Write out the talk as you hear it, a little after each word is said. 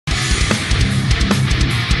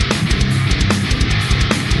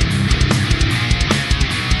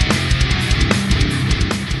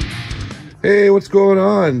Hey, what's going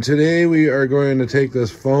on? Today we are going to take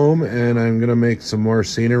this foam and I'm going to make some more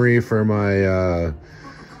scenery for my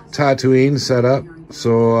Tatooine setup.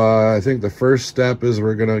 So I think the first step is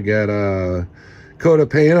we're going to get a coat of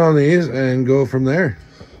paint on these and go from there.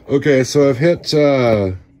 Okay, so I've hit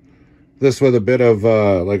this with a bit of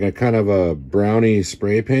like a kind of a brownie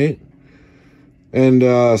spray paint.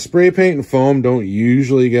 And spray paint and foam don't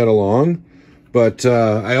usually get along, but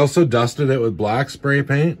I also dusted it with black spray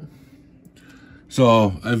paint.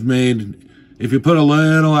 So I've made, if you put a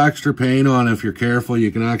little extra paint on, if you're careful,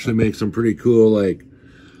 you can actually make some pretty cool like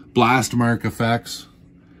blast mark effects.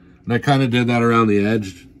 And I kind of did that around the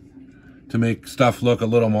edge to make stuff look a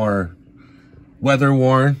little more weather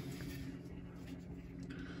worn.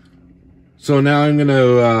 So now I'm going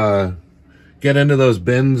to get into those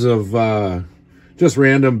bins of just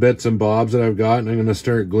random bits and bobs that I've got, and I'm going to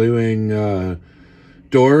start gluing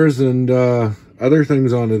doors and other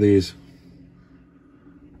things onto these.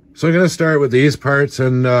 So I'm going to start with these parts,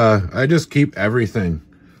 and I just keep everything.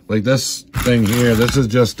 Like this thing here, this is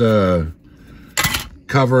just a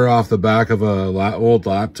cover off the back of a old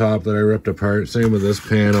laptop that I ripped apart. Same with this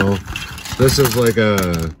panel. This is like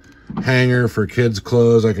a hanger for kids'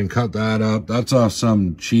 clothes. I can cut that up. That's off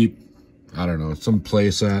some cheap, I don't know, some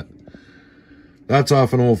play set. That's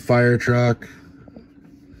off an old fire truck.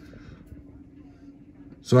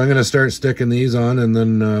 So I'm going to start sticking these on, and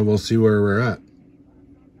then we'll see where we're at.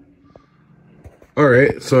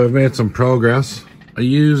 Alright, so I've made some progress. I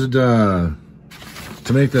used, to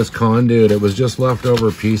make this conduit, it was just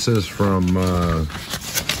leftover pieces from,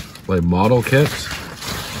 like model kits.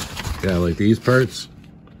 Yeah, like these parts.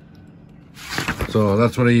 So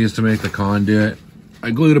that's what I used to make the conduit.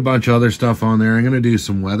 I glued a bunch of other stuff on there. I'm going to do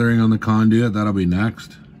some weathering on the conduit. That'll be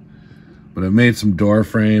next. But I've made some door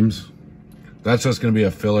frames. That's just going to be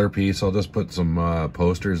a filler piece. I'll just put some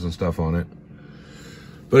posters and stuff on it.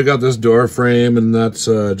 But I got this door frame, and that's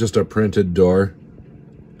just a printed door.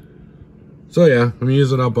 So yeah, I'm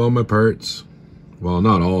using up all my parts. Well,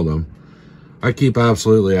 not all of them. I keep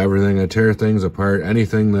absolutely everything. I tear things apart.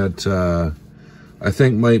 Anything that I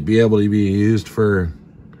think might be able to be used for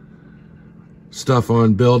stuff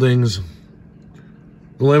on buildings.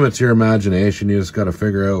 The limit's your imagination. You just got to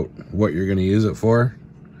figure out what you're going to use it for.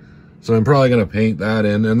 So I'm probably going to paint that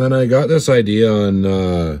in. And then I got this idea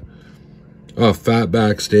on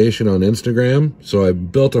Fatback Station on Instagram. So I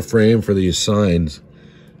built a frame for these signs,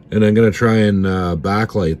 and I'm going to try and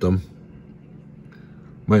backlight them.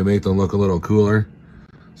 Might make them look a little cooler.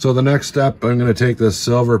 So the next step, I'm going to take this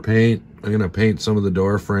silver paint. I'm going to paint some of the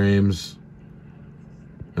door frames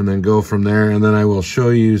and then go from there. And then I will show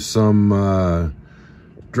you some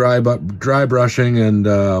dry brushing and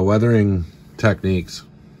weathering techniques.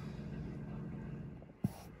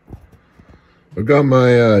 I've got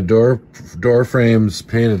my door frames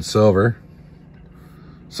painted silver.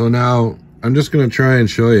 So now I'm just going to try and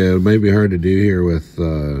show you. It might be hard to do here with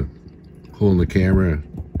holding the camera.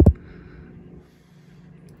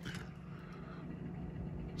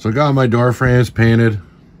 So I got my door frames painted.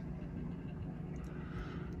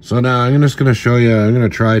 So now I'm just going to show you. I'm going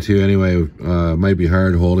to try to anyway. It might be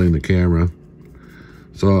hard holding the camera.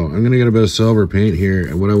 So I'm going to get a bit of silver paint here.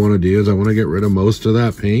 And what I want to do is I want to get rid of most of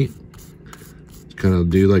that paint. Kind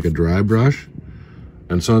of do like a dry brush.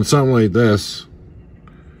 And so on something like this,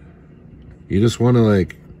 you just want to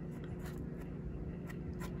like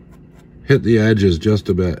hit the edges just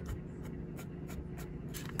a bit,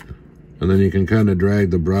 and then you can kind of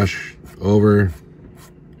drag the brush over,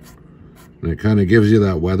 and it kind of gives you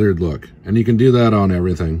that weathered look. And you can do that on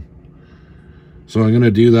everything. So I'm going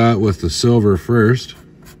to do that with the silver first,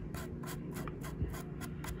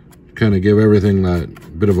 kind of give everything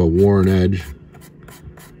that bit of a worn edge.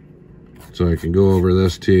 So I can go over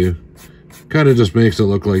this too. Kind of just makes it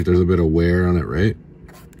look like there's a bit of wear on it, right?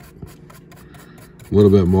 A little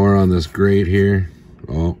bit more on this grate here.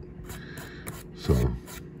 Oh. So.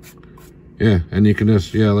 Yeah, and you can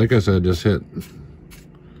just, yeah, like I said, just hit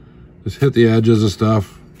the edges of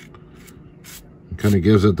stuff. It kind of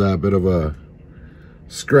gives it that bit of a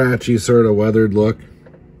scratchy sort of weathered look.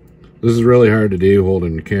 This is really hard to do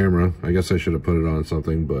holding the camera. I guess I should have put it on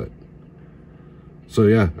something, but. So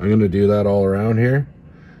yeah, I'm going to do that all around here.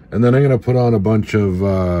 And then I'm going to put on a bunch of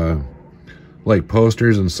like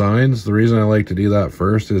posters and signs. The reason I like to do that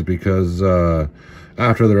first is because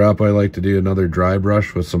after they're up, I like to do another dry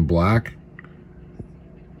brush with some black.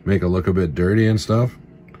 Make it look a bit dirty and stuff.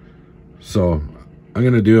 So I'm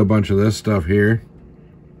going to do a bunch of this stuff here.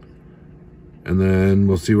 And then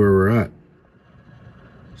we'll see where we're at.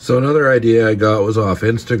 So another idea I got was off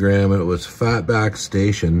Instagram. It was Fatback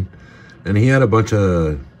Station. And he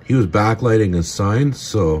he was backlighting his sign,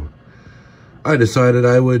 so I decided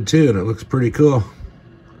I would too, and it looks pretty cool.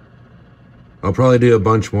 I'll probably do a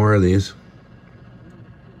bunch more of these.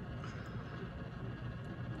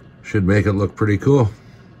 Should make it look pretty cool.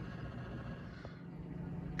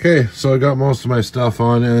 Okay, so I got most of my stuff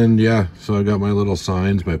on, and yeah, so I got my little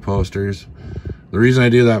signs, my posters. The reason I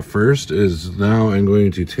do that first is now I'm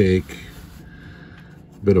going to take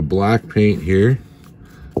a bit of black paint here.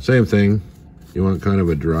 Same thing, you want kind of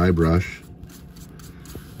a dry brush.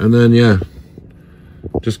 And then yeah,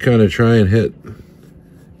 just kind of try and hit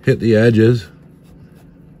the edges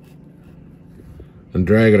and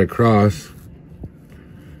drag it across.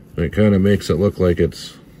 It kind of makes it look like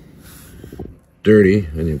it's dirty,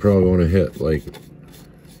 and you probably want to hit like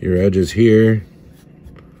your edges here.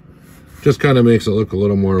 Just kind of makes it look a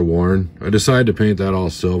little more worn. I decided to paint that all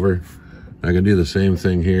silver. I can do the same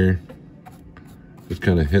thing here. Just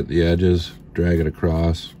kind of hit the edges, drag it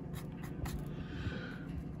across.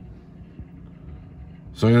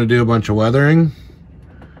 So I'm going to do a bunch of weathering,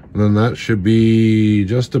 and then that should be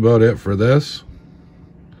just about it for this.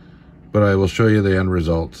 But I will show you the end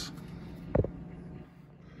results.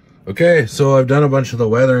 Okay, so I've done a bunch of the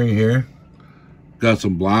weathering here. Got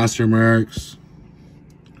some blaster marks.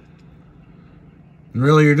 And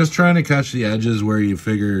really, you're just trying to catch the edges where you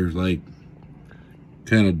figure like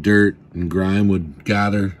kind of dirt and grime would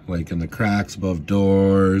gather, like in the cracks above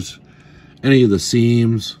doors, any of the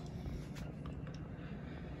seams.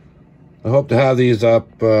 I hope to have these up.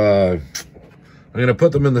 I'm gonna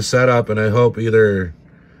put them in the setup, and I hope to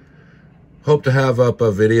have up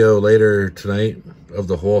a video later tonight of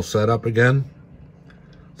the whole setup again.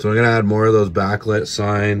 So I'm gonna add more of those backlit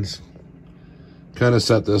signs, kind of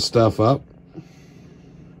set this stuff up.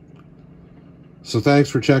 So thanks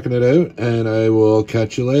for checking it out, and I will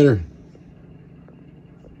catch you later.